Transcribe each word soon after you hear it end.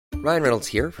Ryan Reynolds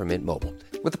here from Mint Mobile.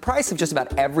 With the price of just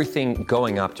about everything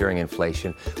going up during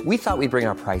inflation, we thought we'd bring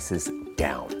our prices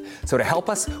down. So to help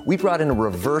us, we brought in a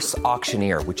reverse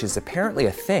auctioneer, which is apparently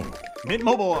a thing. Mint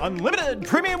Mobile Unlimited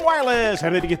Premium Wireless.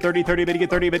 How to get 30, 30, bit to get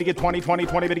 30, bit to get 20, 20,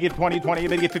 20, bit to get 20, 20,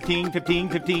 bit to get 15, 15,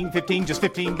 15, 15, just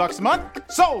 $15 a month?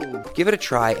 Sold! Give it a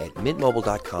try at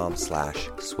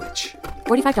mintmobile.com/switch.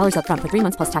 $45 up front for 3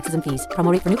 months plus taxes and fees.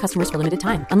 Promo rate for new customers for limited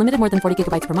time. Unlimited more than 40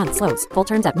 gigabytes per month. Slows full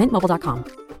terms at mintmobile.com.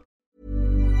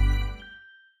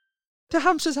 Do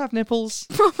hamsters have nipples?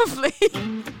 Probably.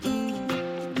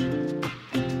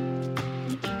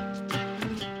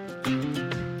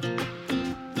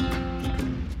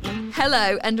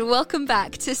 Hello and welcome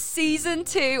back to season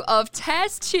 2 of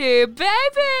Test Tube,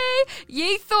 baby!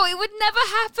 You thought it would never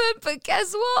happen, but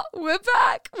guess what? We're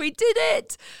back. We did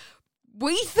it.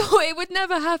 We thought it would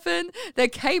never happen. There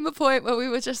came a point where we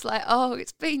were just like, oh,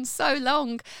 it's been so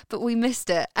long, but we missed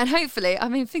it. And hopefully, I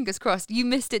mean, fingers crossed, you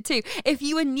missed it too. If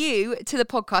you are new to the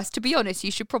podcast, to be honest,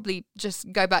 you should probably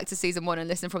just go back to season 1 and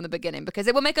listen from the beginning because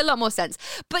it will make a lot more sense.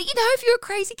 But you know, if you're a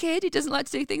crazy kid who doesn't like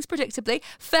to do things predictably,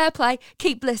 fair play,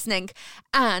 keep listening.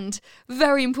 And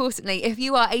very importantly, if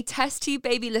you are a Test Tube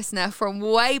Baby listener from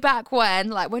way back when,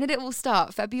 like when did it all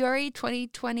start? February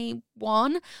 2021?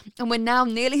 And we're now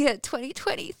nearly at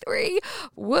 2023.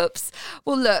 Whoops.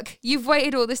 Well, look, you've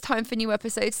waited all this time for new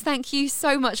episodes. Thank you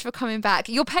so much for coming back.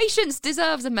 Your patience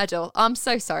deserves a medal. I'm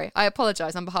so sorry. I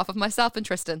apologise on behalf of myself and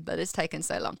Tristan that it's taken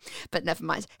so long. But never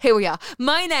mind. Here we are.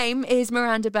 My name is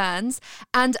Miranda Burns,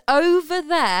 and over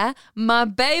there, my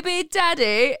baby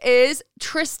daddy is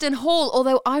Tristan Hall.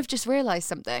 Although I've just realised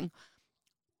something.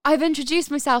 I've introduced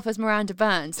myself as Miranda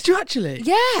Burns. Did you actually?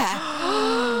 Yeah.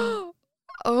 Oh.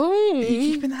 Are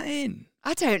you keeping that in?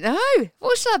 I don't know.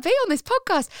 What should I be on this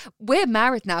podcast? We're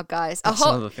married now, guys. That's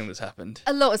another thing that's happened.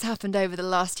 A lot has happened over the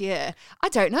last year. I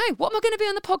don't know. What am I going to be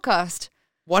on the podcast?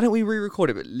 Why don't we re-record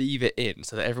it but leave it in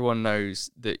so that everyone knows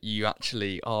that you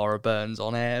actually are a Burns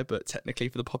on air, but technically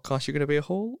for the podcast you're going to be a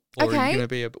Hall? Or okay. Are you going to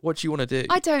be what do you want to do?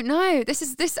 I don't know.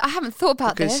 This. I haven't thought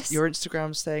about because this. Your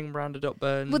Instagram's saying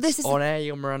Miranda.Burns. Well, this is on air,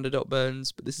 you're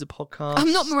Miranda.Burns, but this is a podcast.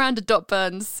 I'm not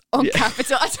Miranda.Burns on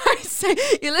Capital. I don't say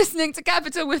you're listening to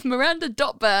Capital with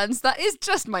Miranda.Burns. That is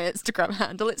just my Instagram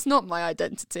handle. It's not my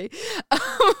identity.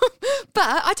 But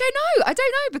I don't know.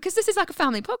 Because this is like a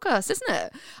family podcast, isn't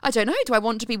it? I don't know. Do I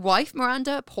want to be wife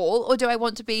Miranda Paul, or do I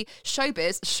want to be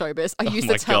showbiz? I use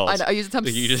the term. I know, I use the term.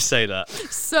 Did you just say that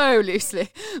so loosely?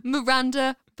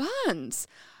 Miranda Burns.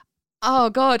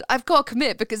 Oh God, I've got to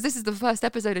commit because this is the first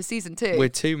episode of season 2. We're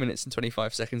 2 minutes and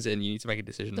 25 seconds in. You need to make a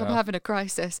decision now. I'm having a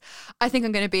crisis. I think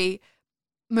I'm going to be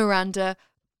Miranda.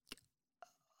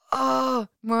 Oh,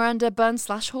 Miranda Burns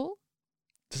 / Hall.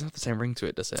 Doesn't have the same ring to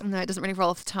it, does it? No, it doesn't really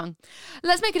roll off the tongue.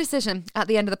 Let's make a decision at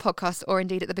the end of the podcast, or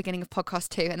indeed at the beginning of podcast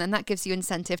 2, and then that gives you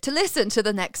incentive to listen to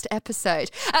the next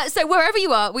episode. So wherever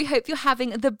you are, we hope you're having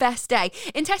the best day.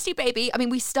 In Test Tube Baby, I mean,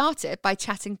 we started by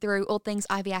chatting through all things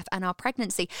IVF and our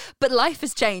pregnancy, but life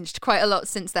has changed quite a lot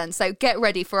since then. So get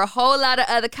ready for a whole lot of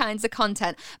other kinds of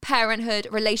content: parenthood,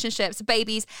 relationships,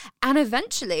 babies, and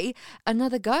eventually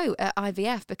another go at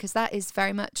IVF, because that is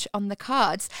very much on the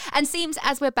cards. And seems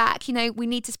as we're back, you know, we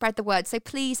need to spread the word. So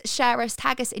please share us,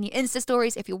 tag us in your Insta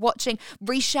stories if you're watching,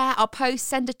 reshare our posts,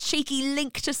 send a cheeky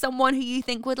link to someone who you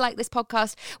think would like this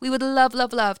podcast. We would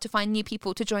love to find new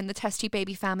people to join the Test Tube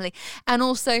Baby family, and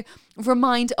also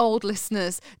remind old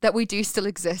listeners that we do still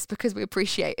exist, because we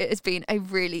appreciate it. It's been a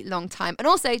really long time. And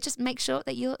also just make sure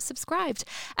that you're subscribed.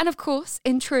 And of course,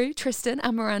 in true Tristan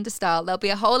and Miranda style, there'll be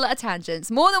a whole lot of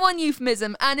tangents, more than one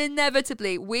euphemism, and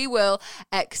inevitably we will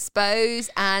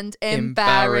expose and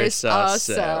embarrass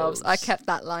ourselves. I kept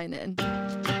that line in.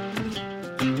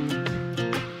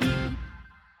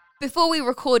 Before we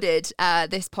recorded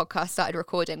this podcast, started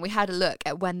recording, we had a look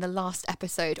at when the last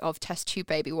episode of Test Tube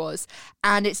Baby was,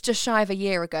 and it's just shy of a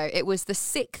year ago. It was the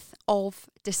 6th of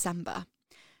December.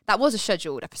 That was a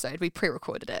scheduled episode. We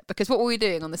pre-recorded it, because what were we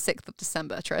doing on the 6th of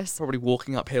December, Tris? Probably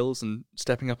walking up hills and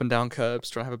stepping up and down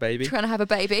curbs, trying to have a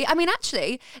baby. I mean,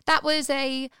 actually, that was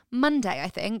a Monday, I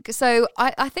think. So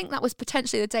I think that was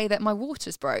potentially the day that my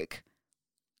waters broke.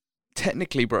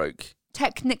 Technically broke.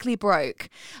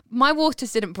 My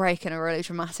waters didn't break in a really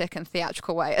dramatic and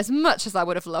theatrical way, as much as I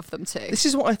would have loved them to. This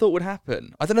is what I thought would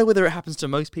happen. I don't know whether it happens to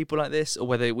most people like this, or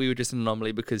whether we were just an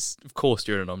anomaly, because of course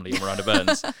you're an anomaly, Miranda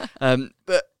Burns.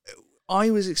 But I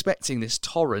was expecting this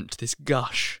torrent, this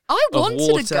gush. I wanted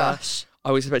water. a gush.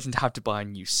 I was expecting to have to buy a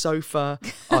new sofa.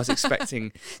 I was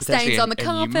expecting stains on the a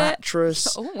carpet, new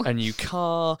mattress, oh. a new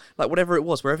car, like whatever it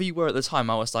was. Wherever you were at the time,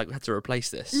 I was like, we had to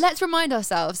replace this. Let's remind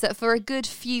ourselves that for a good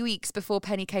few weeks before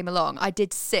Penny came along, I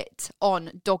did sit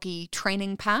on doggy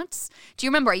training pads. Do you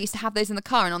remember I used to have those in the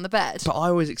car and on the bed? But I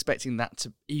was expecting that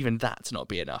to not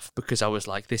be enough, because I was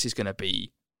like, this is going to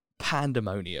be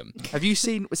pandemonium. Have you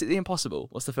seen, was it The Impossible?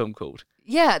 What's the film called?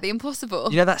 Yeah, The Impossible.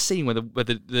 You know that scene where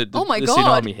the oh my the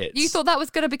God. tsunami hits? You thought that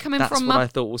was going to be coming That's from what I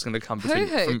thought was going to come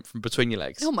from between your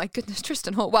legs. Oh my goodness,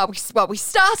 Tristan Hall. Well, we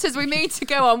start as we mean to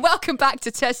go on. Welcome back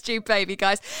to Test Tube Baby,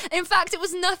 guys. In fact, it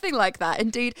was nothing like that.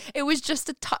 Indeed, it was just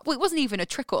it wasn't even a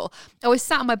trickle. I was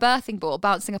sat on my birthing ball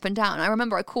bouncing up and down. I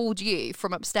remember I called you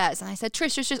from upstairs and I said,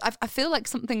 Trish, I feel like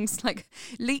something's like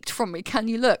leaked from me. Can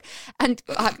you look? And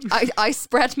I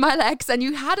spread my legs and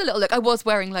you had a little look. I was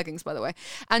wearing leggings, by the way.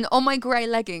 And on my grey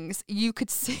leggings, you could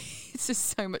see, this is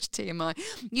so much TMI,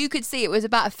 you could see it was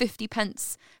about a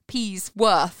 50p piece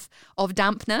worth of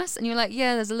dampness. And you're like,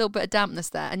 yeah, there's a little bit of dampness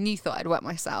there. And you thought I'd wet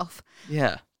myself.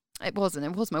 Yeah. It wasn't.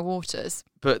 It was my waters.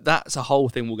 But that's a whole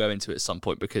thing we'll go into at some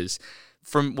point, because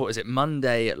from,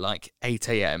 Monday at like 8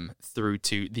 a.m. through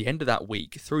to the end of that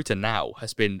week, through to now,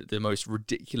 has been the most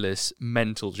ridiculous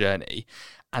mental journey.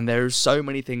 And there are so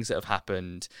many things that have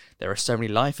happened. There are so many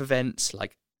life events,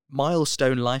 like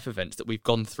milestone life events that we've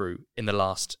gone through in the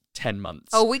last 10 months.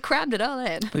 Oh, we crammed it all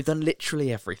in. We've done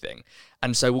literally everything.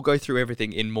 And so we'll go through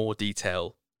everything in more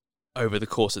detail over the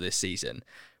course of this season.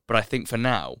 But I think for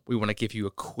now, we want to give you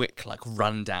a quick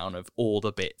rundown of all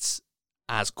the bits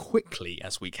as quickly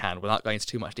as we can without going into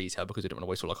too much detail, because we don't want to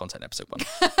waste all our content in episode 1.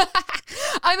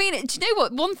 I mean, do you know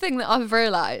what? One thing that I've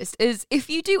realised is if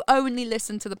you do only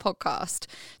listen to the podcast,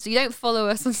 so you don't follow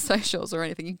us on socials or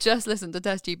anything, you just listen to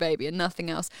Test Tube Baby and nothing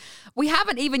else, we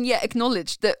haven't even yet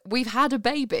acknowledged that we've had a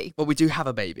baby. Well, we do have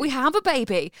a baby. We have a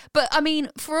baby. But, I mean,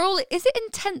 is it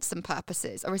intents and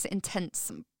purposes, or is it intents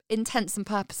and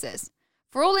purposes?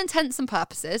 For all intents and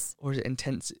purposes. Or is it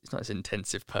intense? It's not as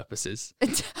intensive purposes.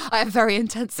 I have very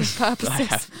intensive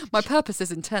purposes. My purpose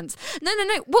is intense. No.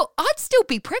 Well, I'd still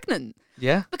be pregnant.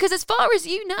 Yeah? Because as far as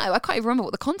you know, I can't even remember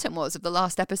what the content was of the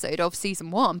last episode of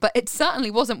season 1, but it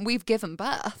certainly wasn't we've given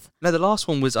birth. No, the last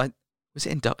one was it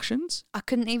inductions? I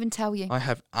couldn't even tell you. I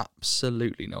have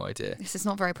absolutely no idea. This is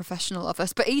not very professional of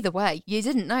us, but either way, you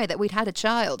didn't know that we'd had a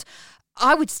child.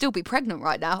 I would still be pregnant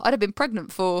right now. I'd have been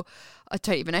pregnant for, I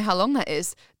don't even know how long that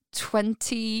is,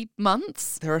 20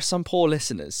 months? There are some poor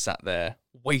listeners sat there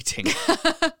waiting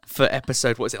for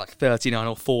episode, 39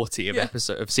 or 40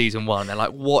 of season 1. They're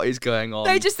like, what is going on?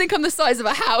 They just think I'm the size of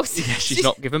a house. Yeah, she's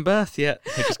not given birth yet.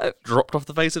 They just dropped off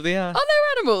the face of the earth. Are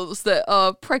there animals that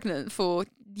are pregnant for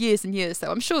years and years,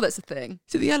 though? I'm sure that's a thing.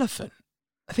 Is it the elephant?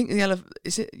 I think the elephant,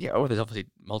 is it? Yeah, well, there's obviously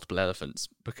multiple elephants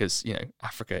because,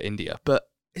 Africa, India. But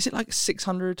is it like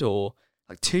 600 or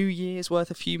 2 years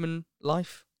worth of human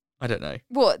life? I don't know.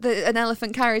 What, an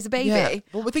elephant carries a baby? Yeah.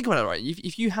 Well, think about it, right?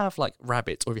 If you have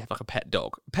rabbits, or if you have a pet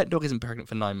dog isn't pregnant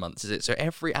for 9 months, is it? So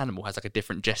every animal has a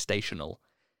different gestational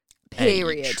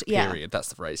period. age. Yeah. Period, that's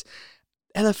the phrase.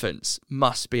 Elephants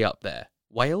must be up there.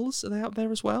 Whales, are they up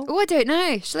there as well? Oh, I don't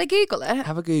know. Shall I Google it?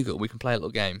 Have a Google. We can play a little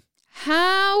game.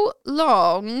 How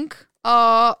long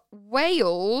are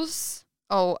whales?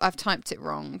 Oh, I've typed it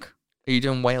wrong. Are you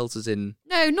doing whales as in...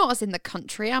 No, not as in the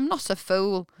country. I'm not a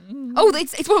fool. Oh,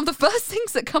 it's one of the first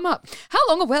things that come up. How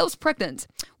long are whales pregnant?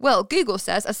 Well, Google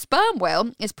says a sperm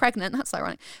whale is pregnant, that's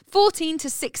ironic, 14 to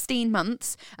 16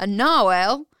 months. A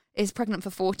narwhal is pregnant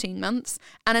for 14 months.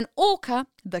 And an orca,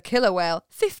 the killer whale,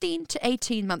 15 to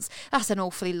 18 months. That's an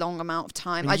awfully long amount of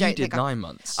time. And you did 9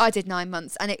 months. I did 9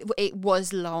 months, and it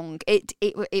was long.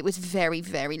 It was very,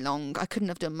 very long. I couldn't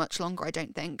have done much longer, I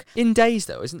don't think. In days,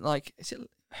 though, is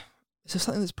there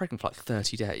something that's pregnant for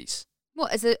 30 days?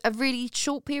 What, is it a really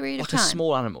short period of time? Like a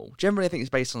small animal. Generally, I think it's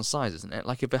based on size, isn't it?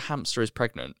 Like if a hamster's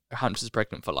pregnant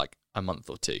for a month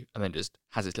or 2 and then just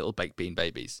has its little baked bean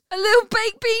babies. A little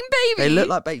baked bean baby? They look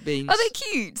like baked beans. Are they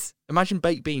cute? Imagine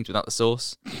baked beans without the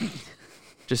sauce.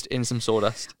 Just in some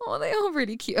sawdust. Oh, they are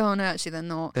really cute. Oh, no, actually, they're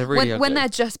not. They're really when they're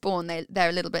just born, they're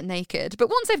a little bit naked. But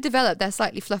once they've developed, they're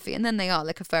slightly fluffy, and then they are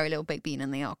like a furry little baked bean,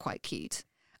 and they are quite cute.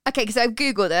 Okay, because I've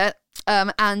Googled it,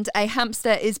 and a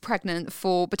hamster is pregnant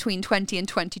for between 20 and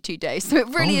 22 days. So it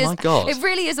really is. Oh my God. It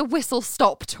really is a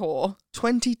whistle-stop tour.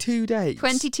 22 days?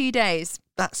 22 days.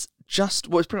 That's it's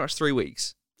pretty much 3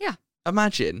 weeks. Yeah.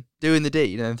 Imagine doing the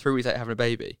deed and then 3 weeks later having a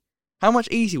baby. How much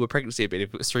easier would pregnancy have been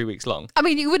if it was 3 weeks long? I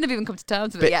mean, you wouldn't have even come to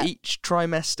terms with it yet. But each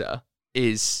trimester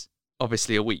is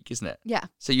obviously a week, isn't it? Yeah.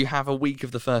 So you have a week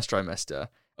of the first trimester,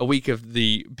 a week of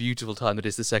the beautiful time that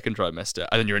is the second trimester,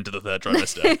 and then you're into the third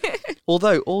trimester.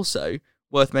 Although, also,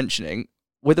 worth mentioning,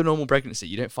 with a normal pregnancy,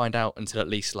 you don't find out until at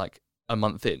least like a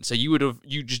month in. So you would have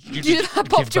you just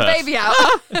popped your baby out.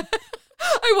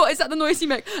 Oh, what is that? The noise you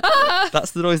make? Ah!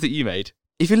 That's the noise that you made.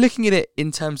 If you're looking at it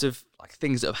in terms of like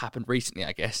things that have happened recently,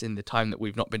 I guess in the time that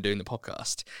we've not been doing the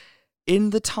podcast,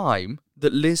 in the time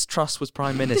that Liz Truss was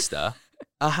Prime Minister,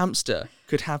 a hamster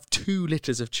could have 2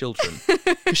 litters of children.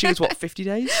 Because she was, 50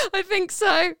 days? I think so.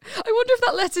 I wonder if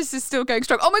that lettuce is still going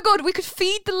strong. Oh my God, we could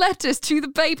feed the lettuce to the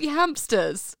baby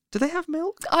hamsters. Do they have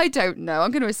milk? I don't know.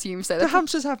 I'm going to assume so. Do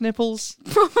hamsters have nipples?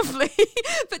 Probably.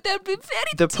 But they'll be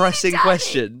very The pressing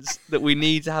questions that we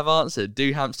need to have answered.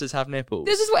 Do hamsters have nipples?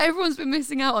 This is what everyone's been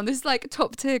missing out on. This is like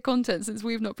top tier content since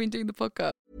we've not been doing the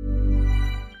podcast.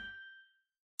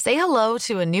 Say hello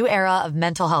to a new era of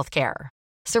mental health care.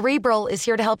 Cerebral is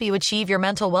here to help you achieve your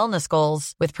mental wellness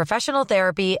goals with professional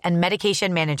therapy and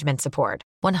medication management support.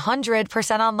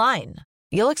 100% online.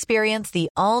 You'll experience the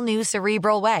all-new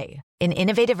Cerebral Way, an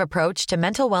innovative approach to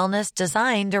mental wellness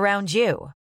designed around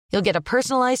you. You'll get a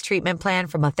personalized treatment plan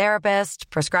from a therapist,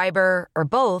 prescriber, or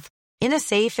both in a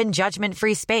safe and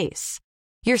judgment-free space.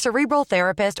 Your Cerebral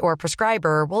therapist or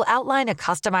prescriber will outline a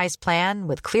customized plan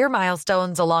with clear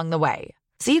milestones along the way,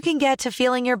 so you can get to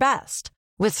feeling your best.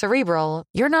 With Cerebral,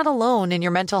 you're not alone in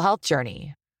your mental health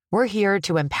journey. We're here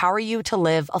to empower you to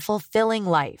live a fulfilling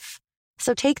life.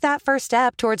 So take that first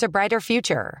step towards a brighter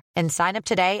future and sign up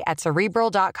today at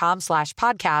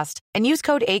Cerebral.com/podcast and use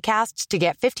code ACAST to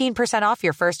get 15% off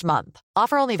your first month.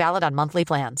 Offer only valid on monthly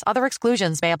plans. Other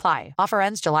exclusions may apply. Offer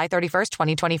ends July 31st,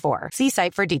 2024. See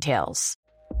site for details.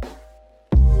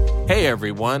 Hey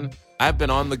everyone, I've been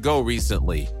on the go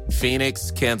recently. Phoenix,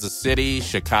 Kansas City,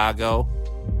 Chicago.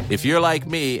 If you're like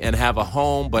me and have a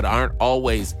home but aren't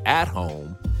always at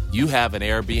home, you have an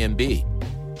Airbnb.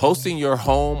 Hosting your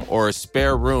home or a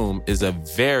spare room is a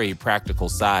very practical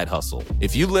side hustle.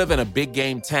 If you live in a big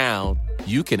game town,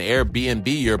 you can Airbnb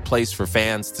your place for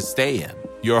fans to stay in.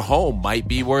 Your home might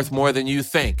be worth more than you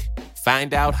think.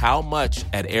 Find out how much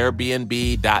at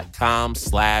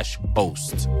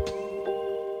airbnb.com/host.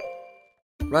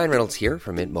 Ryan Reynolds here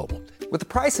from Mint Mobile. With the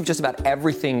price of just about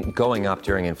everything going up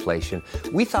during inflation,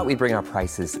 we thought we'd bring our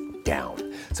prices down.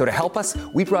 So to help us,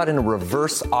 we brought in a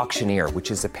reverse auctioneer, which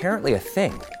is apparently a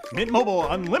thing. Mint Mobile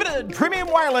Unlimited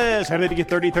Premium Wireless. How to get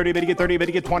 30, 30, bit to get 30, bit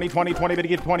to get 20, 20, 20, bit to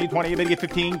get 20, 20, bit to get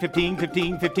 15, 15,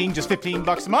 15, 15, just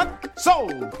 $15 a month?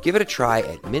 Sold! Give it a try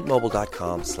at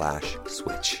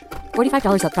mintmobile.com/switch.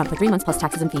 $45 up front for 3 months plus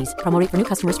taxes and fees. Promo rate for new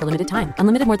customers for limited time.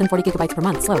 Unlimited more than 40 gigabytes per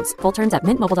month. Slows full terms at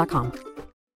mintmobile.com.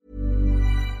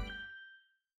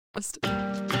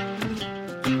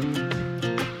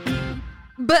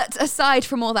 But aside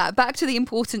from all that, back to the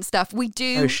important stuff. We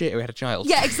do. Oh shit, we had a child.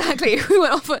 Yeah, exactly. We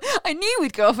went off. I knew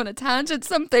we'd go off on a tangent.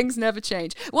 Some things never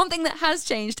change. One thing that has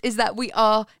changed is that we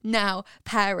are now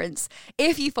parents.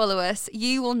 If you follow us,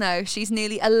 you will know she's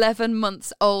nearly 11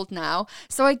 months old now.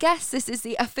 So I guess this is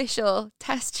the official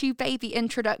test tube baby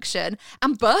introduction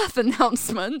and birth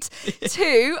announcement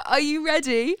to, are you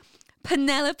ready?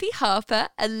 Penelope Harper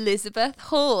Elizabeth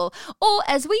Hall, or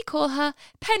as we call her,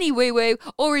 Penny Woo Woo,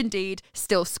 or indeed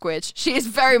still Squidge. She is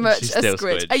very much a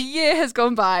Squidge. A year has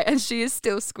gone by and she is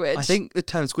still Squidge. I think the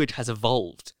term Squidge has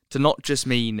evolved to not just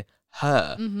mean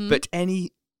her, but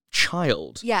any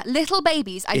child. Yeah, little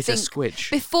babies, I think. It's a Squidge.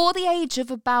 Before the age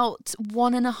of about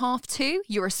 1.5, 2,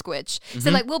 you're a Squidge. So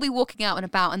like we'll be walking out and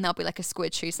about and there'll be like a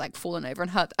Squidge who's like fallen over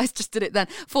and hurt. I just did it then.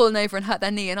 Fallen over and hurt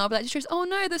their knee, and I'll be like, oh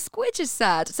no, the Squidge is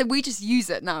sad. So we just use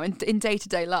it now in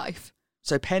day-to-day life.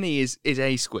 So Penny is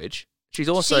a Squidge. She's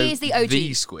also the OG.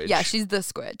 The Squidge. Yeah, she's the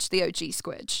Squidge, the OG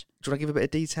Squidge. Do you want to give a bit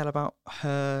of detail about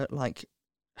her, like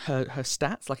her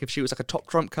stats? Like if she was like a top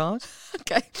trump card?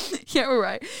 Okay, yeah, all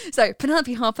right. So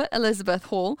Penelope Harper Elizabeth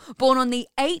Hall, born on the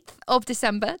 8th of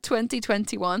December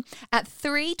 2021 at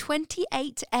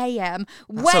 3:28 a.m.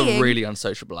 That's a really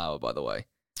unsociable hour, by the way.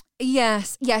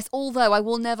 Yes, although I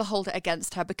will never hold it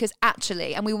against her because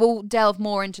actually, and we will delve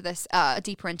more into this,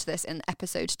 deeper into this in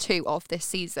episode 2 of this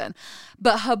season,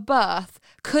 but her birth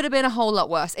could have been a whole lot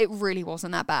worse. It really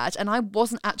wasn't that bad, and I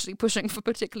wasn't actually pushing for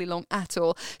particularly long at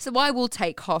all, so I will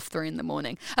take 3:30 in the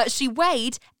morning. She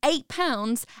weighed 8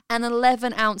 pounds and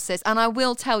 11 ounces, and I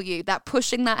will tell you that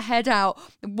pushing that head out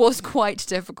was quite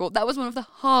difficult. That was one of the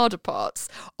harder parts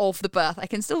of the birth. I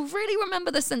can still really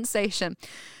remember the sensation.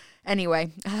 Anyway,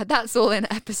 that's all in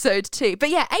episode 2. But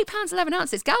yeah, 8 pounds 11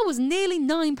 ounces. Gal was nearly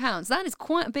 9 pounds. That is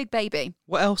quite a big baby.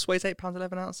 What else weighs 8 pounds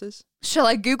 11 ounces? Shall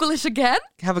I Google it again?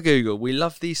 Have a Google. We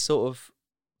love these sort of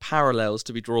parallels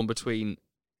to be drawn between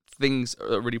things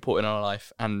that are really important in our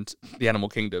life and the animal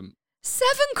kingdom.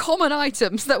 7 common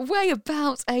items that weigh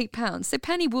about 8 pounds. So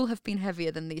Penny will have been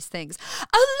heavier than these things.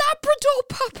 A Labrador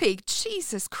puppy.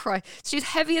 Jesus Christ. She was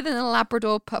heavier than a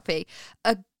Labrador puppy.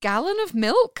 A gallon of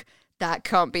milk? That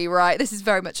can't be right. This is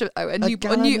very much a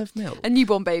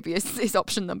newborn baby is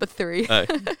option number 3. Oh.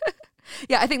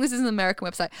 Yeah, I think this is an American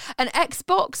website. An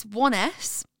Xbox One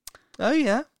S. Oh,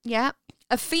 yeah. Yeah.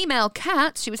 A female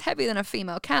cat. She was heavier than a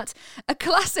female cat. A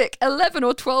classic 11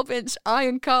 or 12-inch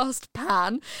iron cast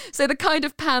pan. So the kind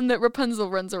of pan that Rapunzel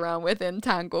runs around with in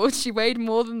Tangled. She weighed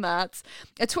more than that.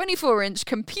 A 24-inch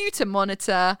computer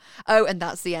monitor. Oh, and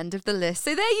that's the end of the list.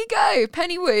 So there you go.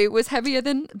 Penny Wu was heavier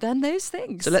than those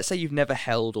things. So let's say you've never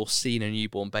held or seen a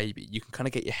newborn baby. You can kind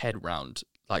of get your head round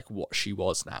like what she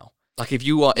was now. Like if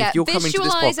you're coming to this podcast,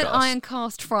 visualize an iron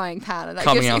cast frying pan and that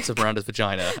coming out of Miranda's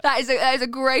vagina. That is a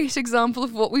great example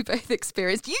of what we both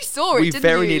experienced. You saw it, we didn't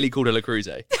very you? nearly called her Le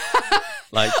Creuset.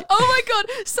 Like, oh my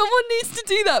God, someone needs to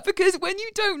do that, because when you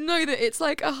don't know that it's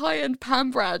like a high-end pan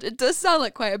brand, it does sound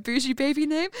like quite a bougie baby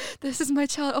name. This is my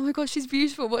child. Oh my God, she's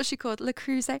beautiful. What's she called? Le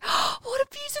Creuset. What a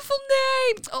beautiful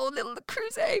name. Oh, little Le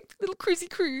Creuset, little Cruisy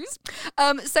Cruise.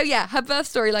 So yeah, her birth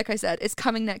story, like I said, is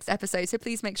coming next episode. So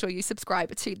please make sure you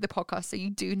subscribe to the podcast so you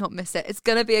do not miss it. It's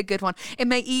going to be a good one. It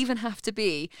may even have to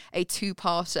be a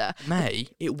 2-parter.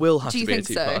 It will have to be a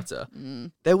 2-parter.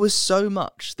 So? There was so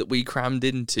much that we crammed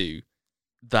into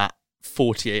that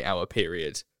 48-hour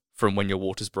period from when your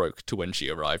waters broke to when she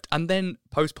arrived, and then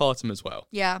postpartum as well.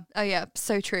 Yeah. Oh, yeah.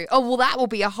 So true. Oh, well, that will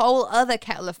be a whole other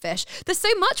kettle of fish. There's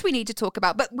so much we need to talk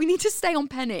about, but we need to stay on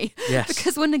Penny. Yes.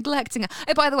 Because we're neglecting her.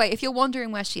 Oh, by the way, if you're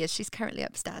wondering where she is, she's currently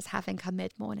upstairs having her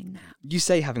mid-morning nap. You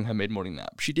say having her mid-morning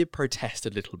nap. She did protest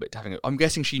a little bit to having it. I'm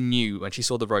guessing she knew when she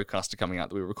saw the roadcaster coming out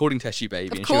that we were recording Test You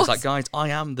Baby, and she was like, guys, I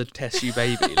am the Test You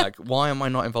Baby. Like, why am I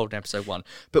not involved in episode 1?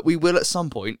 But we will at some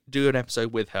point do an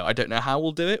episode with her. I don't know how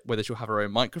we'll do it, whether she'll have her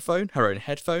own microphone, her own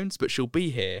headphones, but she'll be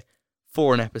here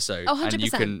for an episode. Oh,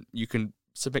 100%. And you can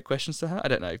submit questions to her. I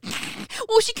don't know.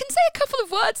 Well, she can say a couple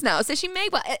of words now, so she may,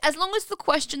 as long as the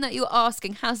question that you're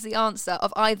asking has the answer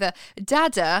of either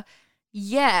Dada,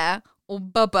 yeah, or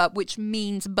Bubba, which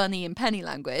means bunny in Penny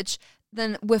language,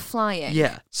 then we're flying.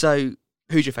 Yeah. So,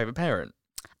 who's your favourite parent?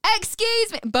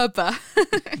 Excuse me, Bubba.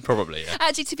 Probably, yeah.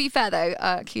 Actually, to be fair though,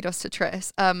 kudos to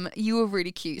Tris. You were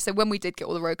really cute. So when we did get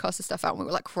all the roadcaster stuff out, and we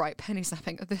were like, right, Penny's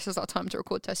napping. This is our time to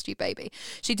record Test You Baby.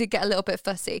 She did get a little bit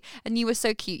fussy, and you were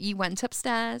so cute. You went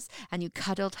upstairs and you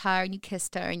cuddled her and you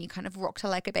kissed her and you kind of rocked her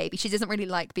like a baby. She doesn't really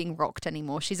like being rocked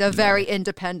anymore. She's a very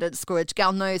independent squidge.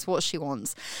 Gal knows what she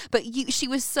wants. But she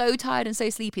was so tired and so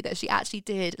sleepy that she actually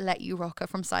did let you rock her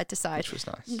from side to side,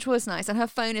 which was nice. And her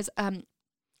phone is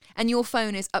and your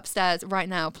phone is upstairs right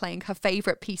now playing her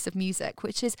favourite piece of music,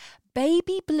 which is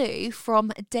Baby Blue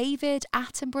from David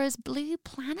Attenborough's Blue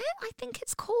Planet, I think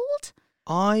it's called.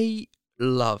 I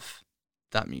love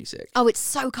that music. Oh, it's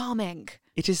so calming.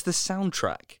 It is the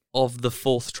soundtrack of the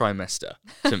 4th trimester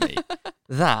to me.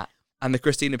 That and the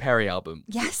Christina Perri album.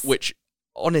 Yes. Which,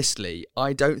 honestly,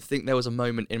 I don't think there was a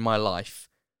moment in my life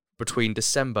between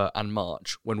December and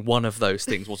March when one of those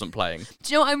things wasn't playing.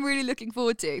 Do you know what I'm really looking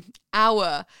forward to?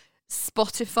 Our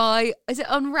Spotify, is it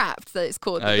Unwrapped that it's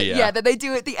called? Oh, yeah. Yeah, that they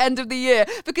do at the end of the year.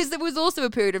 Because there was also a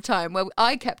period of time where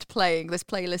I kept playing this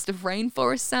playlist of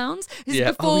rainforest sounds.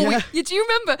 Yeah. Do you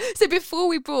remember? So before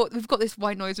we've got this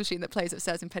white noise machine that plays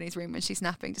upstairs in Penny's room when she's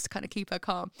napping just to kind of keep her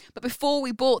calm. But before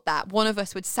we bought that, one of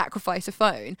us would sacrifice a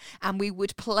phone and we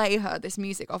would play her this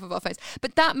music off of our phones.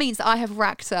 But that means that I have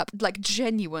racked up, like,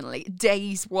 genuinely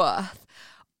days worth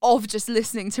of just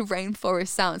listening to rainforest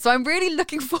sounds. So I'm really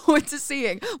looking forward to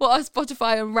seeing what our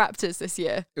Spotify Unwrapped is this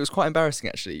year. It was quite embarrassing,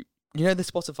 actually. You know, the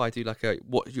Spotify do like a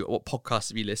what podcasts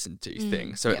have you listened to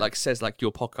thing. So it like says like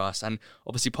your podcast, and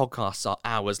obviously podcasts are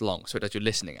hours long, so it does your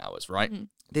listening hours, right? Mm-hmm.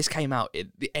 This came out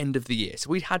at the end of the year, so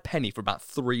we'd had Penny for about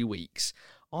 3 weeks.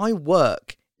 I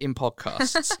work in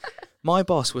podcasts. My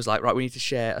boss was like, right, we need to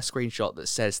share a screenshot that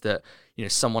says that, you know,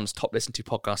 someone's top listened to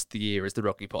podcast of the year is the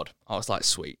Rocky Pod. I was like,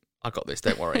 sweet. I got this,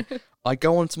 don't worry. I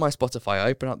go onto my Spotify, I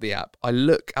open up the app, I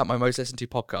look at my most listened to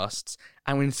podcasts,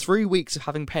 and in 3 weeks of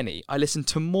having Penny, I listened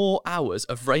to more hours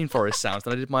of rainforest sounds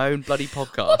than I did my own bloody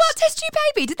podcast. What about Test You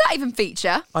Baby? Did that even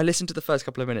feature? I listened to the first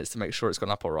couple of minutes to make sure it's gone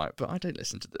up all right, but I don't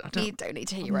listen to that. You don't need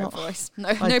to hear your own voice.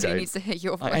 No, nobody needs to hear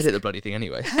your voice. I edit the bloody thing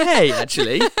anyway. Hey,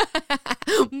 actually.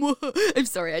 I'm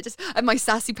sorry, my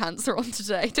sassy pants are on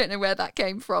today. Don't know where that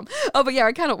came from. Oh, but yeah,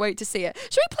 I cannot wait to see it.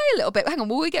 Should we play a little bit? Hang on,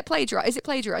 will we get plagiarized? Is it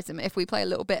plagiarism if we play a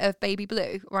little bit of Baby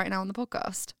Blue right now on the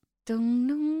podcast? Dun,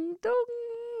 dun, dun.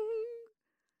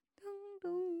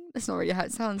 That's not really how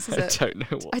it sounds, is it? I don't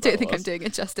know what I don't think I'm doing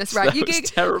it justice. Right,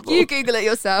 terrible. You Google it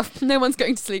yourself. No one's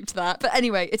going to sleep to that. But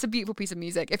anyway, it's a beautiful piece of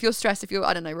music. If you're stressed, if you're,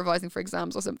 I don't know, revising for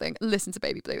exams or something, listen to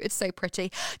Baby Blue. It's so pretty.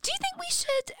 Do you think we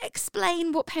should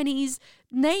explain what Penny's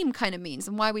name kind of means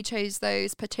and why we chose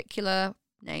those particular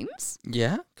names?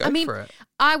 Yeah, go for it.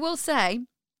 I will say,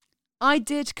 I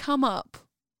did come up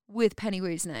with Penny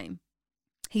Wu's name.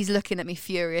 He's looking at me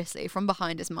furiously from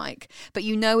behind his mic. But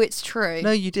you know it's true.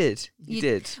 No, you did. You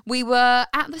did. We were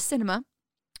at the cinema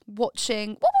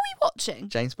watching... What were we watching?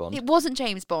 James Bond. It wasn't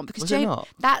James Bond because Was it not?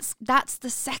 That's the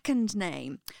second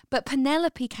name. But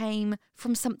Penelope came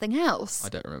from something else. I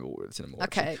don't remember what cinema was.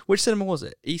 Okay. Which cinema was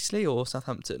it? Eastleigh or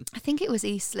Southampton? I think it was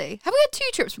Eastleigh. Have we had 2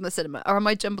 trips from the cinema, or am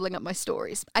I jumbling up my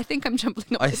stories? I think I'm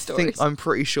jumbling up my stories. I'm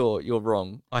pretty sure you're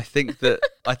wrong. I think that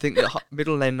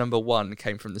middle name number 1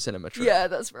 came from the cinema trip. Yeah,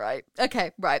 that's right.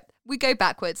 Okay, right. We go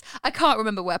backwards. I can't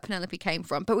remember where Penelope came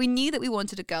from, but we knew that we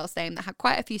wanted a girl's name that had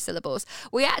quite a few syllables.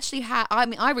 We actually had,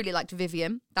 I really liked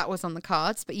Vivian. That was on the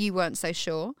cards, but you weren't so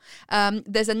sure.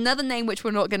 There's another name which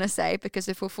we're not going to say, because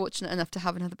if we're fortunate enough to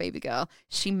have another baby girl,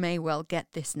 she may well get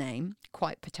this name,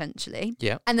 quite potentially.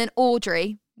 Yeah. And then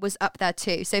Audrey was up there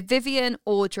too. So Vivian,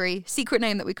 Audrey, secret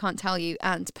name that we can't tell you,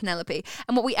 and Penelope.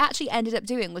 And what we actually ended up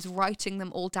doing was writing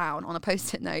them all down on a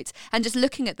post-it note and just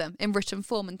looking at them in written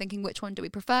form and thinking, which one do we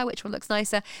prefer? Which one looks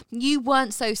nicer? You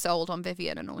weren't so sold on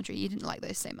Vivian and Audrey. You didn't like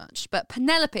those so much. But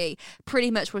Penelope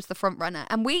pretty much was the front runner.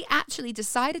 And we actually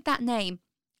decided that name,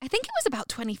 I think it was about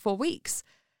 24 weeks.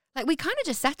 Like, we kind of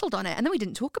just settled on it and then we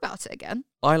didn't talk about it again.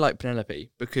 I like Penelope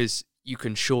because you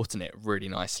can shorten it really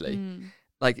nicely.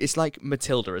 Like, it's like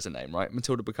Matilda as a name, right?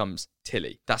 Matilda becomes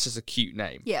Tilly. That's just a cute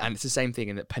name. Yeah. And it's the same thing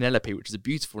in that Penelope, which is a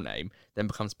beautiful name, then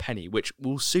becomes Penny, which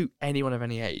will suit anyone of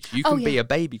any age. You can be a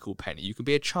baby called Penny. You can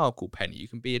be a child called Penny. You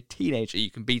can be a teenager. You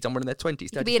can be someone in their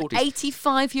 20s, 30s, 40s. You can be an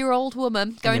 85-year-old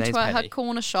woman going to her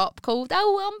corner shop called,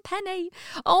 I'm Penny.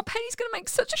 Oh, Penny's going to make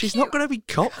such a She's not going to be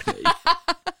Cockney.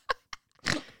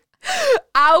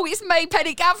 Oh, it's me,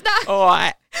 Penny Governor. All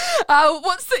right. Oh,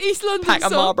 what's the East London Pack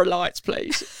song? of Marlboro Lights,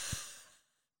 please.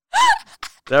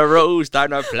 The rules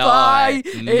don't apply.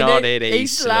 Not in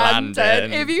East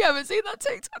London. If you haven't seen that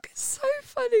TikTok, it's so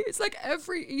funny. It's like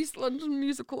every East London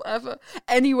musical ever.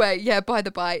 Anyway, yeah, by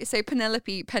the by. So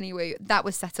Penelope, Penny Wu, that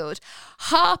was settled.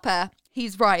 Harper,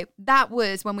 he's right. That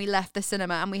was when we left the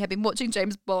cinema and we had been watching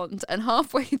James Bond. And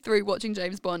halfway through watching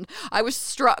James Bond, I was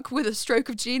struck with a stroke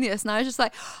of genius. And I was just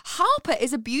like, Harper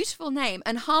is a beautiful name.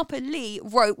 And Harper Lee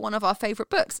wrote one of our favourite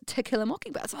books, To Kill a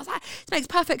Mockingbird. So I was like, this makes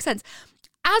perfect sense.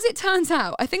 As it turns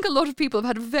out, I think a lot of people have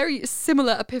had a very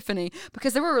similar epiphany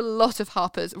because there are a lot of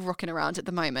Harpers rocking around at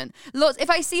the moment. If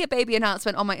I see a baby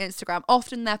announcement on my Instagram,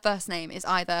 often their first name is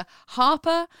either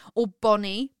Harper or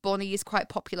Bonnie. Bonnie is quite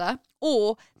popular,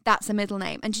 or that's a middle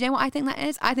name. And do you know what I think that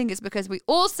is? I think it's because we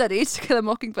all studied To Kill a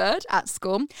Mockingbird at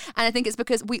school. And I think it's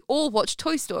because we all watched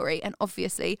Toy Story. And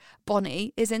obviously,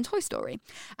 Bonnie is in Toy Story.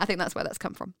 I think that's where that's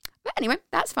come from. But anyway,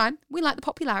 that's fine. We like the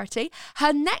popularity.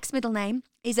 Her next middle name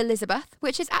is Elizabeth,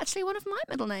 which is actually one of my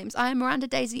middle names. I am Miranda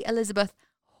Daisy Elizabeth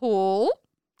Hall.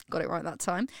 Got it right that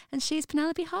time. And she's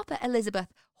Penelope Harper Elizabeth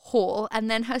Hall. And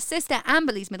then her sister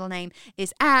Amberly's middle name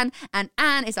is Anne, and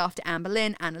Anne is after Anne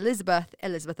Boleyn, and Elizabeth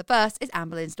I is Anne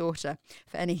Boleyn's daughter.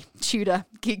 For any Tudor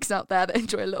geeks out there that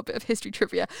enjoy a little bit of history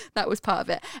trivia, that was part of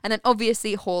it. And then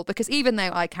obviously Hall, because even though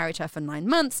I carried her for 9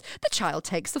 months, the child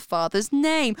takes the father's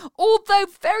name. Although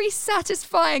very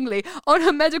satisfyingly, on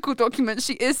her medical documents,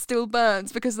 she is still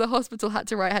Burns because the hospital had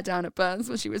to write her down at Burns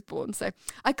when she was born. So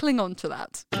I cling on to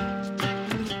that.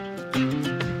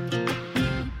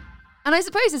 And I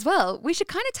suppose as well, we should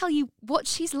kind of tell you what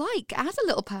she's like as a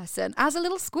little person, as a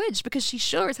little squidge, because she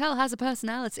sure as hell has a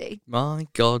personality. My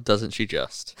God, doesn't she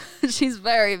just? She's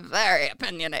very, very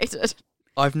opinionated.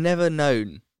 I've never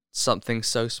known something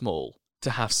so small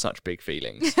to have such big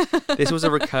feelings. This was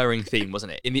a recurring theme,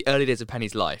 wasn't it? In the early days of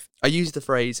Penny's life, I used the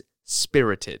phrase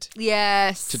spirited.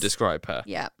 Yes. To describe her.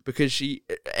 Yeah. Because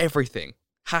everything,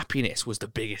 happiness was the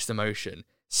biggest emotion.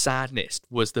 Sadness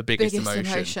was the biggest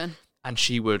emotion. And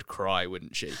she would cry,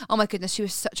 wouldn't she? Oh my goodness, she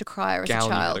was such a crier as a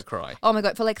child. Had a cry. Oh my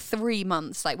God, for like 3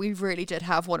 months, like we really did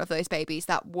have one of those babies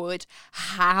that would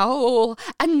howl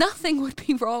and nothing would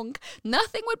be wrong.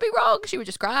 Nothing would be wrong. She would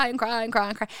just cry and cry and cry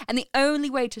and cry. And the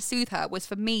only way to soothe her was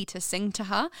for me to sing to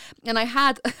her. And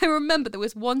I remember there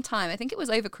was one time, I think it was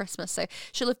over Christmas, so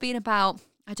she'll have been about,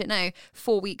 I don't know,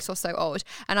 4 weeks or so old.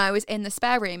 And I was in the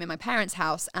spare room in my parents'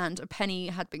 house and Penny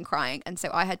had been crying. And so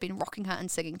I had been rocking her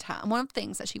and singing to her. And one of the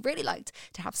things that she really liked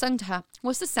to have sung to her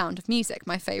was the sound of music,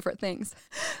 my favourite things.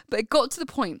 But it got to the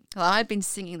point that I had been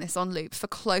singing this on loop for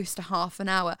close to half an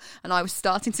hour. And I was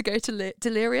starting to go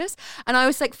delirious. And I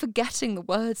was like forgetting the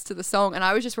words to the song. And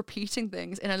I was just repeating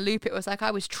things in a loop. It was like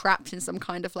I was trapped in some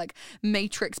kind of like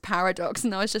Matrix paradox.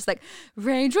 And I was just like,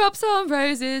 raindrops on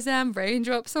roses and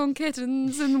raindrops on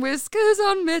kittens and whiskers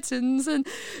on mittens and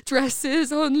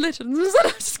dresses on littens. And I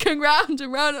was just going round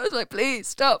and round. I was like, please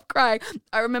stop crying.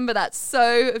 I remember that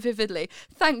so vividly.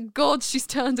 Thank God she's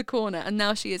turned a corner and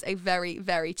now she is a very,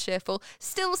 very cheerful,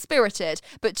 still spirited,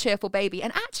 but cheerful baby.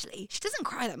 And actually, she doesn't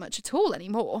cry that much at all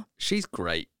anymore. She's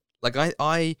great. Like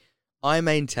I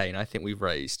maintain, I think we've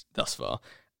raised thus far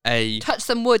a... Touch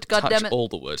some wood, goddammit. Touch all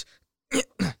the wood.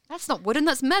 That's not wooden,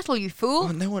 that's metal, you fool.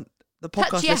 Oh, no one... The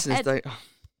podcast listeners don't... Oh,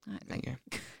 thank you.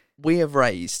 We have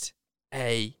raised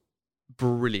a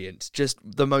brilliant, just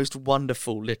the most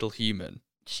wonderful little human.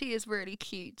 She is really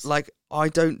cute. Like, I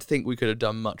don't think we could have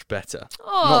done much better.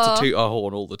 Aww. Not to toot our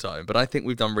horn all the time, but I think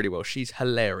we've done really well. She's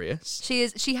hilarious.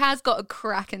 She has got a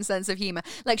cracking sense of humour.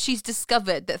 Like, she's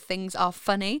discovered that things are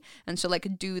funny and she'll, like,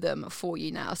 do them for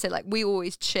you now. So, like, we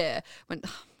always cheer when...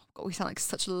 God, we sound like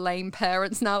such lame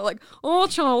parents now. Like, oh,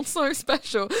 child's so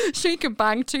special. She can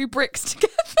bang 2 bricks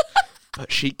together. But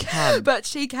she can. But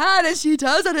she can, and she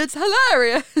does, and it's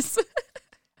hilarious.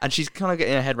 And she's kind of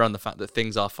getting her head around the fact that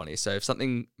things are funny. So if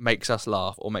something makes us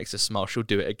laugh or makes us smile, she'll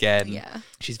do it again. Yeah.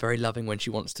 She's very loving when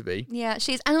she wants to be. Yeah,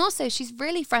 and also she's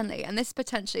really friendly. And this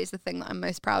potentially is the thing that I'm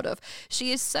most proud of.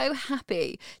 She is so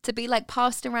happy to be like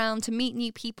passed around, to meet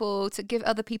new people, to give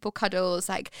other people cuddles.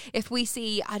 Like if we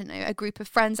see, I don't know, a group of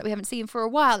friends that we haven't seen for a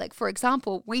while, like for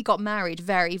example, we got married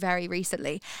very, very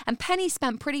recently. And Penny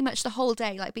spent pretty much the whole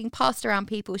day like being passed around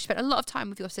people. She spent a lot of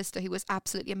time with your sister who was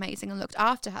absolutely amazing and looked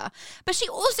after her. But she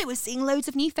also was seeing loads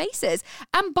of new faces,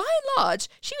 and by and large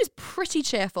she was pretty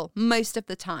cheerful most of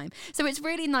the time. So it's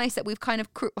really nice that we've kind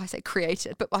of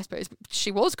created, but I suppose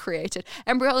she was created,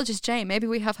 embryologist Jane. Maybe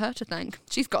we have her to thank.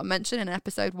 She's got a mention in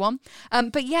episode 1.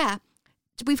 But yeah,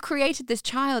 we've created this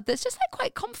child that's just like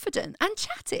quite confident and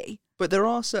chatty. But there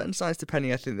are certain sides to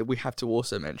Penny I think that we have to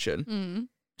also mention.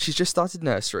 She's just started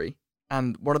nursery,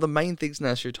 and one of the main things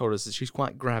nursery told us is she's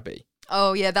quite grabby.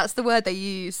 Oh yeah, that's the word they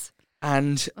use.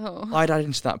 And I'd add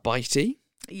into that bitey.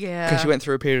 Yeah. Because she went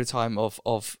through a period of time of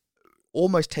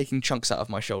almost taking chunks out of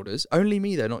my shoulders. Only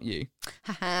me, though, not you.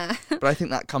 But I think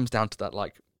that comes down to that,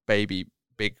 like, baby,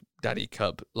 big daddy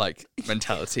cub, like,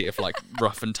 mentality of, like,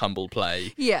 rough and tumble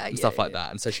play. And stuff like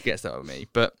that. And so she gets that with me.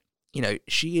 But, you know,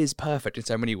 she is perfect in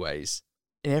so many ways.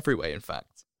 In every way, in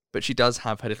fact. But she does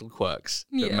have her little quirks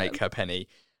that make her Penny,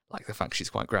 like the fact she's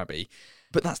quite grabby.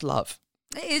 But that's love.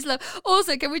 It is love.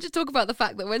 Also, can we just talk about the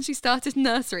fact that when she started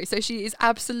nursery, so she is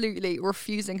absolutely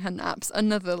refusing her naps.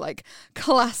 Another like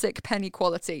classic Penny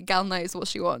quality. Gal knows what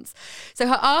she wants. So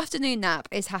her afternoon nap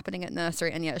is happening at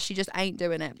nursery, and she just ain't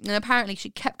doing it. And apparently she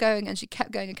kept going and she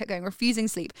kept going and kept going, refusing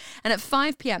sleep. And at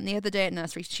 5 p.m. the other day at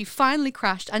nursery, she finally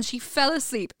crashed and she fell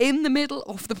asleep in the middle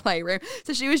of the playroom.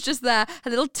 So she was just there, her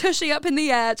little tushy up in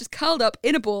the air, just curled up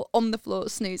in a ball on the floor,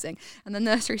 snoozing. And the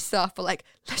nursery staff were like,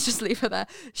 let's just leave her there.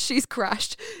 She's crashed.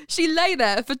 She lay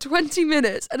there for 20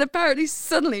 minutes and apparently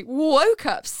suddenly woke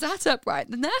up, sat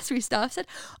upright. The nursery staff said,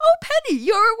 oh, Penny,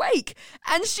 you're awake.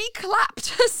 And she clapped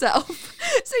herself.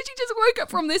 So she just woke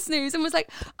up from this snooze and was like,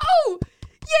 oh,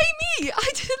 yay me. I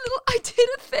did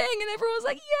a thing. And everyone was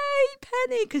like, yay,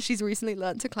 Penny. Because she's recently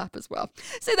learned to clap as well.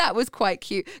 So that was quite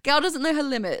cute. Gal doesn't know her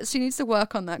limits. She needs to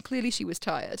work on that. Clearly she was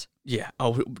tired. Yeah.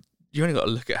 Oh, you only got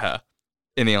to look at her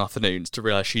in the afternoons to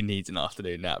realise she needs an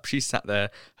afternoon nap. She's sat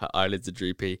there, her eyelids are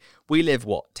droopy. We live,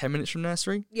 10 minutes from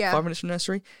nursery? Yeah. 5 minutes from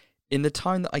nursery? In the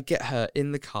time that I get her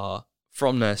in the car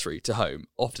from nursery to home,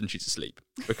 often she's asleep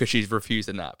because she's refused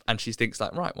a nap. And she thinks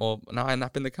like, right, well, now I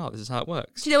nap in the car. This is how it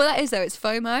works. Do you know what that is, though? It's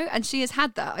FOMO. And she has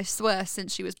had that, I swear,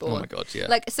 since she was born. Oh, my God, yeah.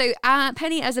 Like, so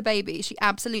Penny, as a baby, she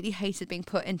absolutely hated being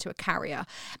put into a carrier.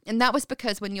 And that was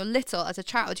because when you're little, as a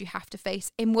child, you have to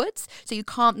face inwards. So you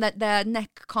can't, their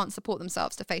neck can't support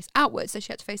themselves to face outwards. So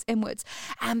she had to face inwards.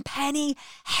 And Penny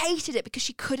hated it because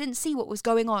she couldn't see what was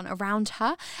going on around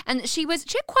her. And she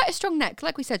had quite a strong neck.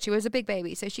 Like we said, she was a big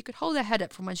baby. So she could hold her head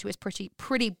up from when she was pretty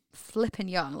flipping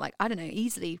young. Like, I don't know,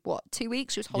 easily, 2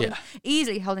 weeks? She was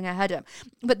easily holding her head up.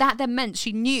 But that then meant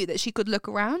she knew that she could look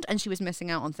around and she was missing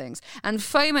out on things. And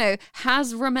FOMO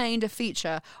has remained a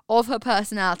feature of her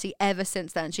personality ever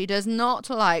since then. She does not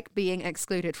like being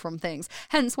excluded from things.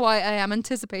 Hence why I am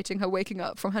anticipating her waking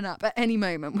up from her nap at any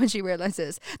moment when she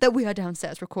realises that we are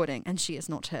downstairs recording and she is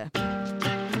not here.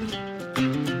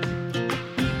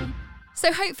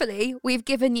 So hopefully we've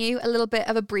given you a little bit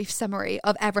of a brief summary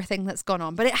of everything that's gone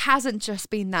on, but it hasn't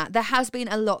just been that. There has been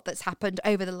a lot that's happened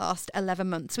over the last 11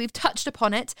 months. We've touched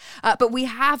upon it, but we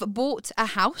have bought a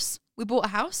house. We bought a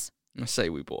house. I say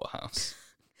we bought a house.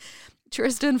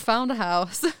 Tristan found a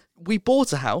house. We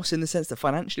bought a house in the sense that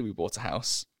financially we bought a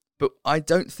house, but I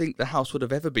don't think the house would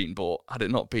have ever been bought had it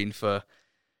not been for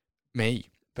me,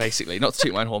 basically. Not to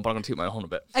toot my own horn, but I'm going to toot my own horn a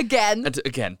bit.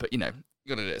 Again, but you know,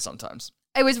 you got to do it sometimes.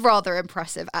 It was rather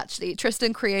impressive, actually.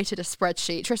 Tristan created a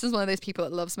spreadsheet. Tristan's one of those people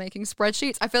that loves making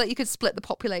spreadsheets. I feel like you could split the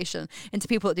population into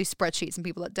people that do spreadsheets and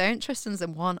people that don't. Tristan's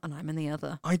in one and I'm in the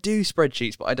other. I do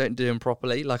spreadsheets, but I don't do them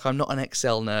properly. Like, I'm not an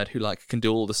Excel nerd who like can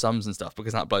do all the sums and stuff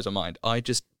because that blows my mind. I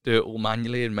just do it all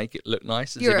manually and make it look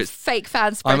nice. You're a fake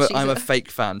fan spreadsheeter. I'm a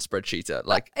fake fan spreadsheeter.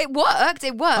 Like, it worked.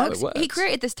 It worked. Oh, it works. He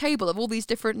created this table of all these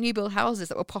different new build houses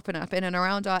that were popping up in and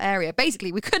around our area.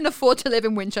 Basically, we couldn't afford to live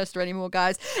in Winchester anymore,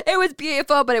 guys. It was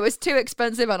beautiful, but it was too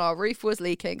expensive and our roof was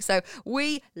leaking. So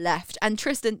we left, and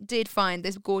Tristan did find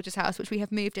this gorgeous house, which we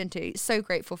have moved into. So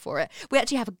grateful for it. We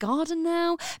actually have a garden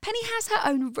now. Penny has her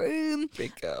own room.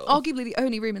 Big girl. Arguably the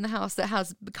only room in the house that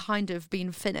has kind of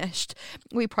been finished.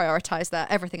 We prioritise that.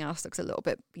 Everything else looks a little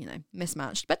bit,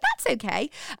 mismatched, but that's okay.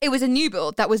 It was a new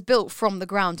build that was built from the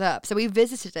ground up. So we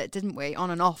visited it, didn't we,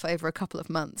 on and off over a couple of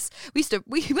months. We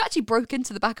actually broke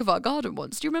into the back of our garden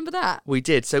once. Do you remember that? We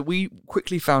did. So we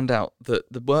quickly found out that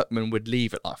the workmen would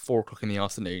leave at like 4:00 in the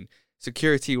afternoon.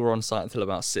 Security were on site until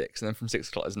about 6, and then from 6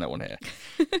 o'clock there's no one here.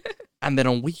 And then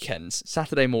on weekends,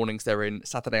 Saturday mornings they're in,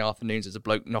 Saturday afternoons there's a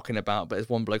bloke knocking about, but there's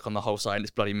one bloke on the whole side and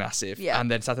it's bloody massive. Yeah.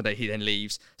 And then Saturday he then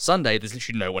leaves. Sunday there's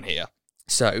literally no one here.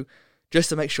 So just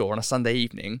to make sure, on a Sunday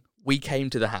evening, we came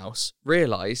to the house,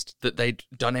 realised that they'd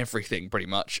done everything pretty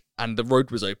much, and the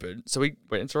road was open, so we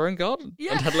went into our own garden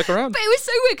and had a look around. But it was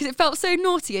so weird because it felt so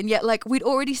naughty, and yet we'd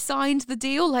already signed the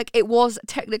deal. It was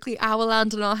technically our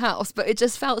land and our house, but it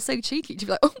just felt so cheeky to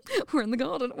be like, oh, we're in the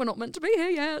garden, we're not meant to be here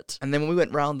yet. And then when we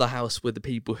went round the house with the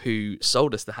people who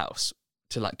sold us the house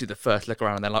to do the first look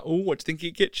around, and they're like, oh, what do you think of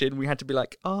your kitchen? We had to be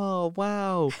like, oh,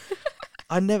 wow.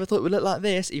 I never thought it would look like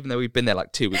this, even though we'd been there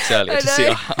 2 weeks earlier to see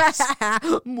our house.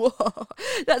 Whoa.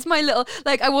 That's my little,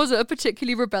 I wasn't a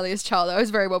particularly rebellious child. I was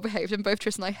very well behaved, and both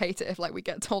Tristan and I hate it if we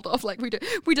get told off,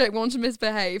 we don't want to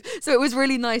misbehave. So it was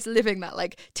really nice living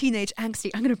that teenage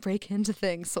angsty, I'm going to break into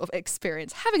things sort of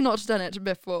experience, having not done it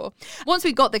before. Once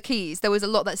we got the keys, there was a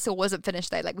lot that still wasn't finished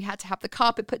though. We had to have the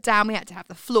carpet put down, we had to have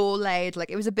the floor laid,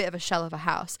 it was a bit of a shell of a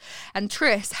house. And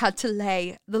Tris had to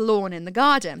lay the lawn in the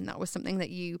garden. That was something that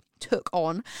you took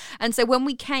on. And so when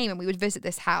we came and we would visit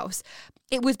this house,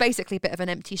 it was basically a bit of an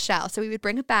empty shell. So we would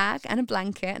bring a bag and a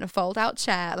blanket and a fold-out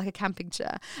chair, like a camping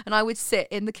chair, and I would sit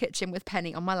in the kitchen with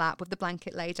Penny on my lap with the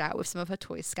blanket laid out with some of her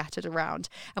toys scattered around,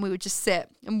 and we would just sit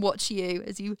and watch you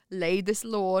as you laid this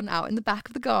lawn out in the back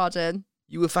of the garden.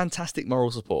 You were fantastic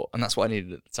moral support, and that's what I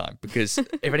needed at the time, because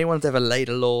if anyone's ever laid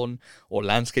a lawn or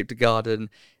landscaped a garden,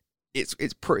 it's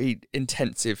pretty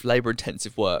intensive,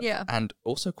 labour-intensive work, yeah, and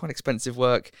also quite expensive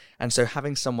work. And so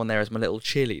having someone there as my little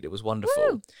cheerleader was wonderful.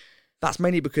 Woo. That's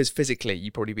mainly because physically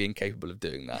you'd probably be incapable of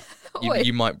doing that.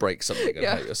 You might break something and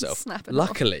hurt yourself.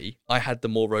 Luckily, I had the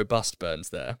more robust Burns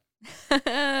there.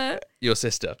 Your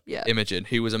sister, yeah, Imogen,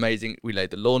 who was amazing. We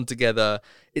laid the lawn together.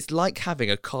 It's like having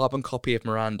a carbon copy of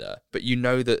Miranda, but you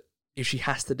know that if she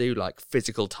has to do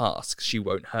physical tasks, she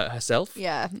won't hurt herself.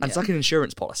 Yeah, and it's like an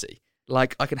insurance policy. I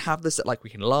can have this, we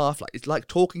can laugh, it's like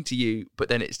talking to you, but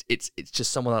then it's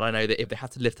just someone that I know that if they have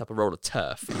to lift up a roll of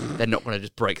turf, they're not going to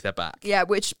just break their back. Yeah,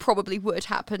 which probably would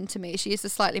happen to me. She is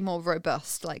slightly more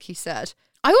robust, like you said.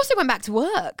 I also went back to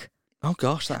work. Oh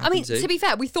gosh, that happened too. To be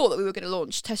fair, we thought that we were going to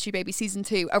launch Test Tube Baby Season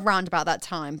 2 around about that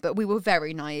time, but we were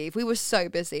very naive. We were so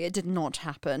busy, it did not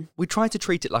happen. We tried to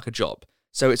treat it like a job.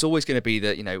 So it's always going to be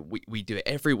that, we do it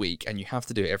every week, and you have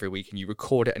to do it every week, and you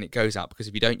record it and it goes out, because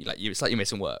if you don't, it's like you're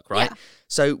missing work, right? Yeah.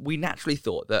 So we naturally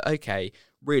thought that, okay,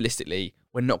 realistically,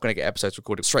 we're not going to get episodes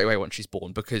recorded straight away once she's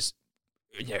born, because,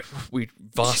 we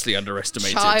vastly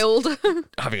underestimated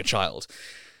having a child.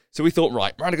 So we thought,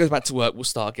 right, Miranda goes back to work, we'll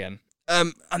start again.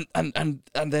 And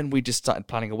then we just started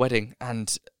planning a wedding,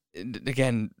 and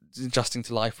again, adjusting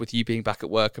to life with you being back at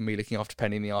work and me looking after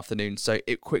Penny in the afternoon. So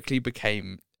it quickly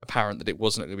became apparent that it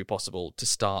wasn't going to be possible to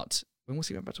start. When was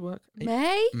he going back to work?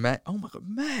 May? Oh my God,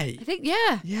 May. I think,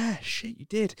 yeah. Yeah, shit, you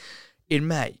did. In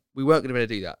May. We weren't going to be able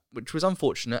to do that, which was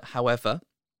unfortunate. However,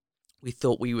 we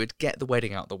thought we would get the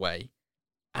wedding out of the way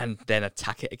and then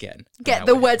attack it again. Get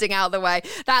the wedding out of the way.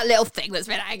 That little thing that's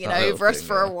been hanging over us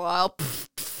for a while.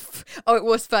 Oh, it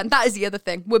was fun. That is the other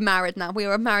thing. We're married now. We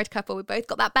are a married couple. We both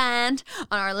got that band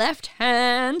on our left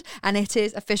hand, and it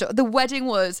is official. The wedding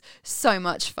was so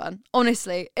much fun.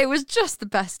 Honestly, it was just the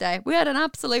best day. We had an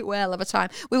absolute whale of a time.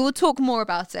 We will talk more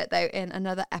about it, though, in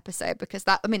another episode, because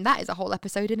that is a whole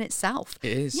episode in itself.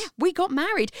 It is. Yeah, we got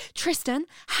married. Tristan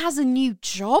has a new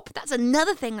job. That's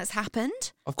another thing that's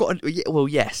happened.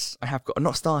 Yes, I have got. I've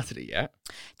not started it yet.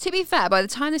 To be fair, by the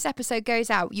time this episode goes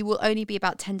out, you will only be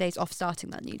about 10 days off starting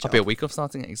that new job. I'll be a week off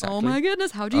starting it, exactly. Oh my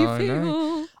goodness, how do you feel?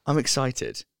 No. I'm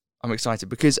excited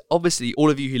because obviously all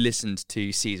of you who listened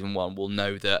to season 1 will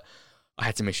know that I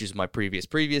had some issues with my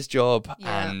previous job,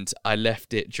 and I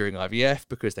left it during IVF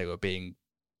because they were being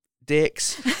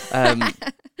dicks.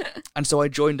 And so I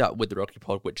joined up with the Rugby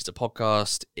Pod, which is a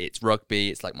podcast. It's rugby.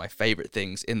 It's like my favourite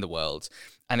things in the world.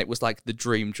 And it was like the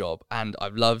dream job. And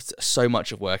I've loved so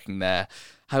much of working there.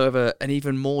 However, an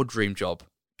even more dream job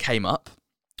came up,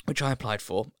 which I applied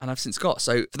for and I've since got.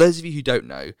 So for those of you who don't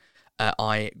know,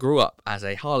 I grew up as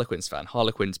a Harlequins fan.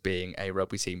 Harlequins being a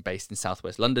rugby team based in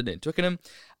southwest London in Twickenham.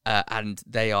 And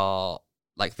they are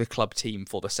like the club team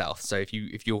for the South. So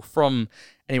if you're from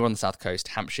anywhere on the South Coast,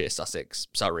 Hampshire, Sussex,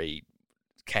 Surrey,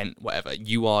 Kent, whatever,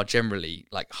 you are generally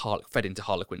like fed into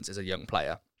Harlequins as a young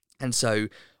player. And so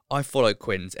I followed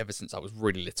Quins ever since I was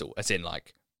really little, as in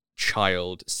like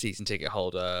child, season ticket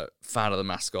holder, fan of the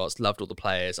mascots, loved all the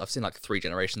players. I've seen like 3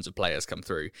 generations of players come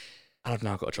through, and I've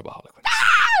now got a job at Harlequins.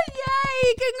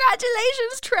 Yay!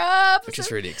 Congratulations, Trump! Which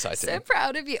is really exciting. So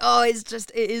proud of you. Oh,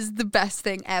 it is the best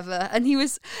thing ever. And he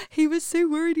was so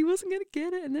worried he wasn't going to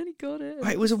get it, and then he got it.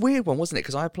 Right, it was a weird one, wasn't it?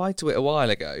 Because I applied to it a while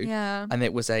ago. Yeah. And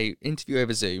it was a interview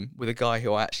over Zoom with a guy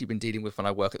who I actually been dealing with when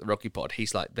I work at the Rugby Pod.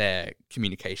 He's like their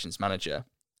communications manager.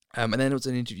 And then it was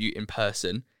an interview in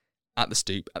person at the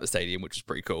Stoop at the stadium, which was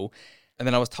pretty cool. And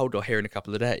then I was told I'll hear in a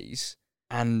couple of days,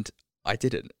 and I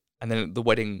didn't. And then the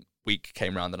wedding week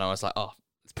came around, and I was like, oh,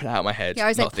 let's put it out of my head. Yeah, I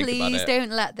was like, please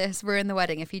don't let this ruin the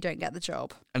wedding if you don't get the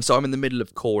job. And so I'm in the middle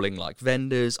of calling like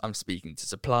vendors, I'm speaking to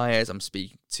suppliers, I'm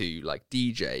speaking to like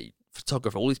DJ,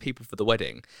 photographer, all these people for the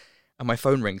wedding. And my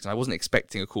phone rings, and I wasn't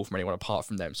expecting a call from anyone apart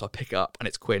from them. So I pick it up, and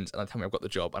it's Quins, and they tell me I've got the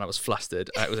job, and I was flustered,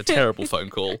 and it was a terrible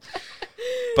phone call.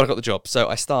 But I got the job, so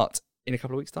I start in a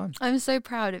couple of weeks' time. I'm so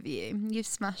proud of you. You've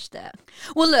smashed it.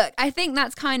 Well, look, I think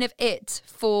that's kind of it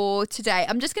for today.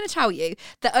 I'm just going to tell you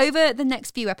that over the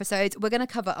next few episodes, we're going to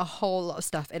cover a whole lot of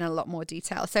stuff in a lot more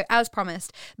detail. So as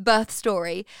promised, Birth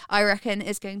Story, I reckon,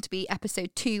 is going to be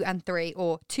episode 2 and 3,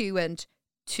 or 2 and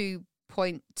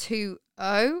 2.20.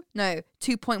 No,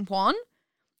 2.1.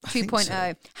 2.0. So.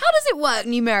 How does it work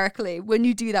numerically when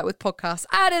you do that with podcasts?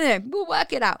 I don't know. We'll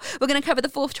work it out. We're going to cover the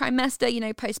 4th trimester,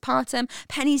 postpartum,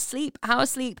 Penny's sleep, our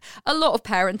sleep, a lot of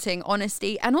parenting,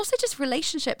 honesty, and also just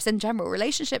relationships in general.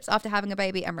 Relationships after having a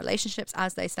baby and relationships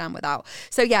as they stand without.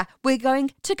 So yeah, we're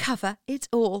going to cover it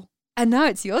all. And now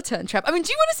it's your turn, Trev. I mean,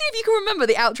 do you want to see if you can remember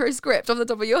the outro script off the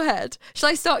top of your head? Shall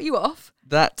I start you off?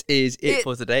 That is it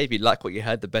for today. If you like what you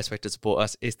heard, the best way to support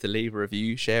us is to leave a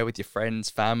review, share with your friends,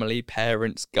 family,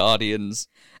 parents, guardians.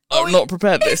 I'm not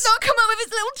prepared this. He's not come up with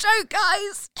his little joke,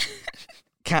 guys.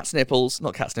 Cat's nipples.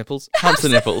 Not cat's nipples. Hamster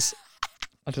nipples.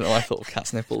 I don't know why I thought of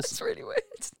cat's nipples. That's really weird.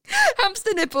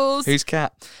 Hamster nipples. Who's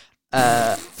cat?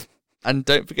 And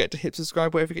don't forget to hit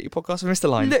subscribe wherever you get your podcast. I missed a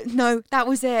line. No, that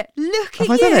was it. Look at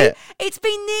you. Have I done it? It's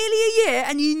been nearly a year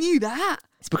and you knew that.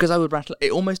 It's because I would rattle.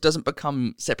 It almost doesn't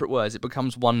become separate words. It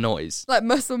becomes one noise. Like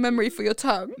muscle memory for your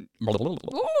tongue.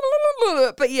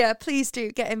 But yeah, please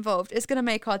do get involved. It's going to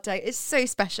make our day. It's so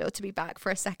special to be back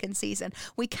for a second season.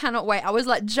 We cannot wait. I was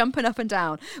like jumping up and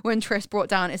down when Tris brought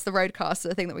down, it's the Rodecaster,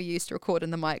 the thing that we used to record in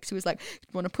the mics. He was like,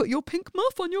 you want to put your pink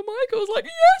muff on your mic? I was like,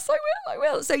 yes, I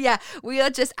will. So yeah, we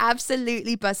are just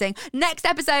absolutely buzzing. Next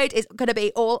episode is going to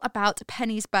be all about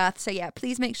Penny's birth. So yeah,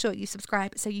 please make sure you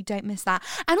subscribe so you don't miss that.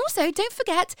 And also don't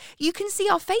forget, you can see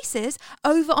our faces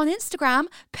over on Instagram,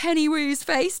 Penny Woo's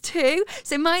face too.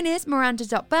 So mine is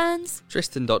Miranda.Burns.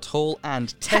 Tristan.Hall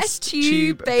and Test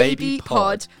Tube Baby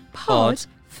Pod. Pod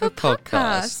for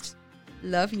podcast.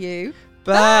 Love you.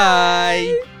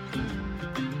 Bye.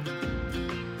 Bye.